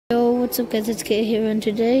what's up guys, it's Kate here, and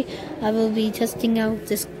today I will be testing out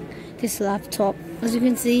this laptop. As you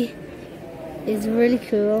can see, it's really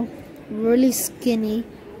cool, really skinny,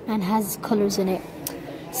 and has colors in it.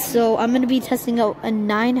 So I'm going to be testing out a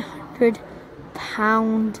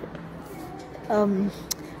 900-pound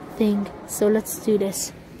thing. So let's do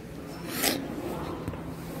this.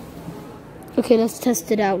 Okay, let's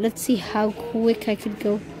test it out. Let's see how quick I could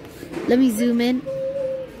go. Let me zoom in.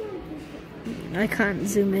 I can't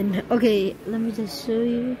zoom in. Okay, let me just show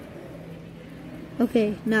you.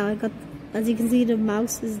 Okay, now I got, as you can see, the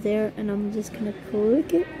mouse is there, and I'm just gonna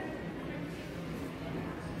click it.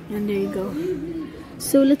 And there you go.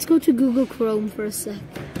 So let's go to Google Chrome for a sec.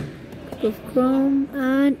 Google Chrome,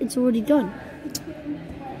 and it's already done.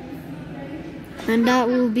 And that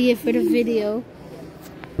will be it for the video.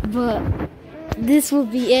 But this will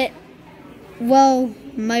be it. Well,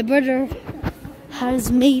 my brother has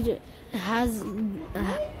made it.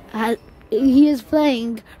 He is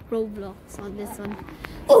playing Roblox on this one.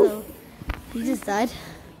 So he just died.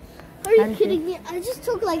 Are you kidding me? I just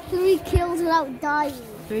took like 3 kills without dying.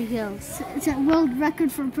 3 kills. It's a world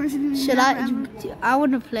record for a person who's I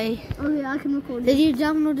want to play. Oh yeah, I can record. Did you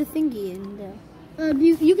download the thingy in there?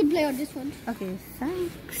 You can play on this one. Okay,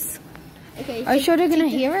 thanks. Okay. Are you sure they're gonna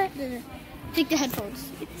hear it? Take the headphones.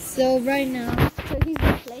 So right now, So he's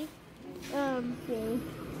gonna play.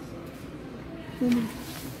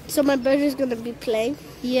 So my brother's gonna be playing.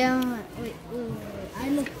 yeah. Wait, I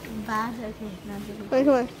look bad. Okay, now Wait,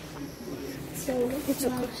 come on. So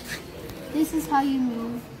this is how you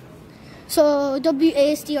move. So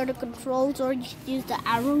WASD are the controls, or you can use the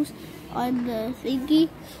arrows on the thingy,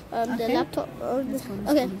 the laptop.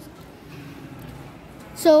 Okay.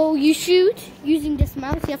 So you shoot using this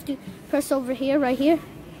mouse. You have to press over here, right here.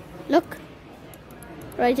 Look.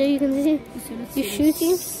 Right there, you can see. You're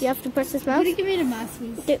shooting. You have to press this mouse. Give me the mouse,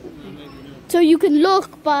 please. Okay. So you can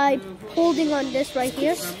look by holding on this right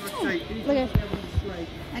here. Okay.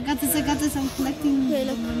 I got this. I'm collecting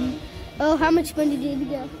money. Oh, how much money did you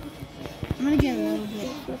get? I'm gonna get a little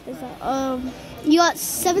bit. You got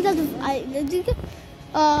 7,000. Did you get?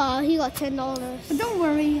 He got $10. But don't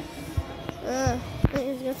worry.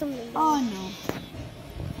 He's got something. Oh no.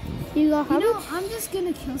 You got how much? I'm just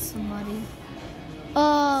gonna kill somebody.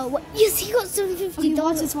 What? Yes, he got $750. Okay,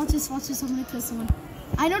 watch this. I'm gonna kill someone.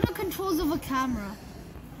 I know the controls of a camera.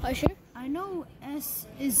 Are you sure? I know S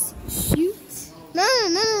is shoot. No.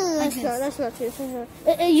 Like That's not true.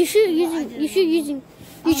 You shoot using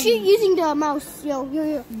the mouse. Yo.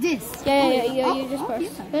 This. Yeah. You just press.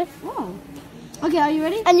 Yeah. Whoa. Okay, are you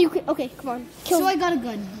ready? And you can. Okay, come on. Kill. So I got a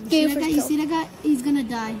gun. You see that guy? He's gonna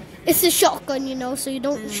die. It's a shotgun, you know, so you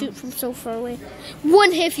don't shoot from so far away.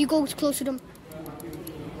 One hit if you go close to them.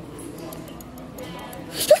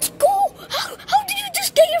 Let's go! How did you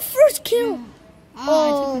just get your first kill? Yeah. Oh,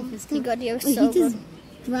 I took my first kill. You got your Wait, so he just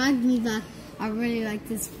dragged me back. I really like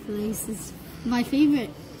this place. It's my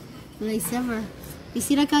favorite place ever. You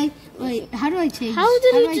see that guy? Wait, how do I change? How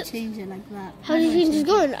do I change it like that? How did you change his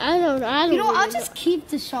gun? I don't You know, know. I'll just keep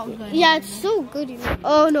the shotgun. Yeah, it's so good, you know.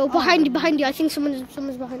 Oh no, behind you. I think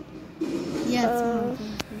someone's behind. Yeah.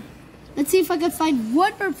 Let's see if I can find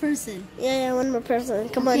one more person. Yeah, one more person.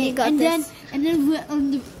 Come on, you got this. And then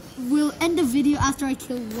we'll end the video after I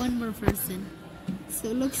kill one more person. So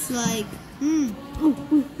it looks like, I'm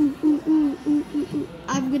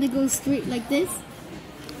gonna go straight like this.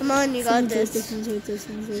 Come on, you got this.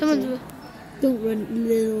 Someone's. Don't run,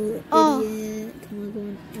 little idiot. Come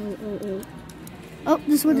on. Oh,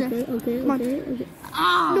 this one's there. Okay. Come on. Okay.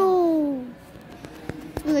 No.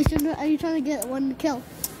 Okay, are you trying to get one kill?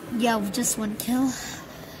 Yeah, just one kill.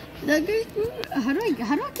 How do I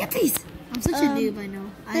get these? I'm such a noob, I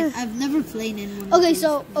know. I've never played in one. Okay,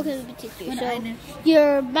 let me teach you. So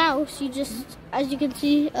your mouse, you just, as you can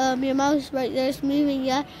see, your mouse right there is moving.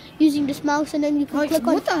 Yeah, using this mouse, and then you can click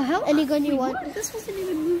on any gun you want. This wasn't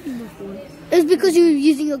even moving before. It's because you're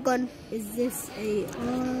using a gun. Is this a?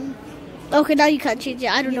 Okay, now you can't change it.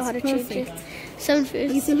 I don't know how to change it. 750.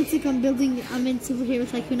 Okay, so it looks like I'm in Superhero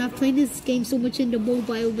Tycoon. I've played this game so much in the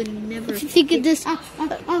mobile, but never. If you think of this,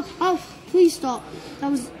 please stop. That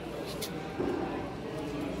was.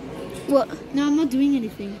 What? No, I'm not doing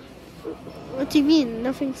anything. What do you mean?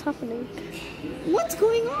 Nothing's happening. What's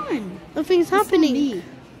going on? Nothing's happening. Me.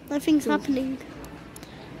 Nothing's happening.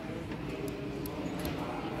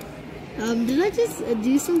 Did I just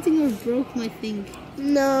do something or broke my thing?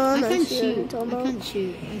 No, I can't shoot. I can't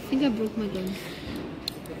shoot. I think I broke my gun.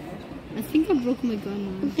 I think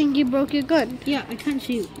you broke your gun. Yeah, I can't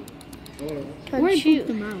shoot. Can't or I shoot. broke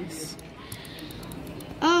the mouse.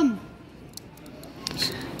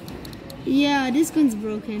 Yeah, this one's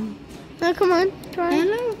broken. Oh, come on. Try.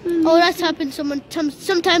 Hello. Oh, that's happened.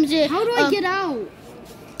 Sometimes it. How do I get out?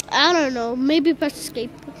 I don't know. Maybe press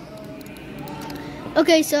escape.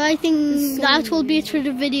 Okay, so I think that will be it for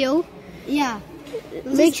the video. Yeah.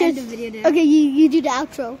 Make sure. The video there. Okay, you do the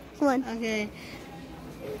outro. Come on. Okay.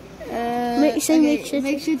 Make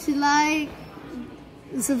sure to like,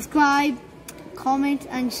 subscribe, comment,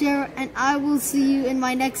 and share. And I will see you in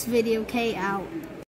my next video. K out.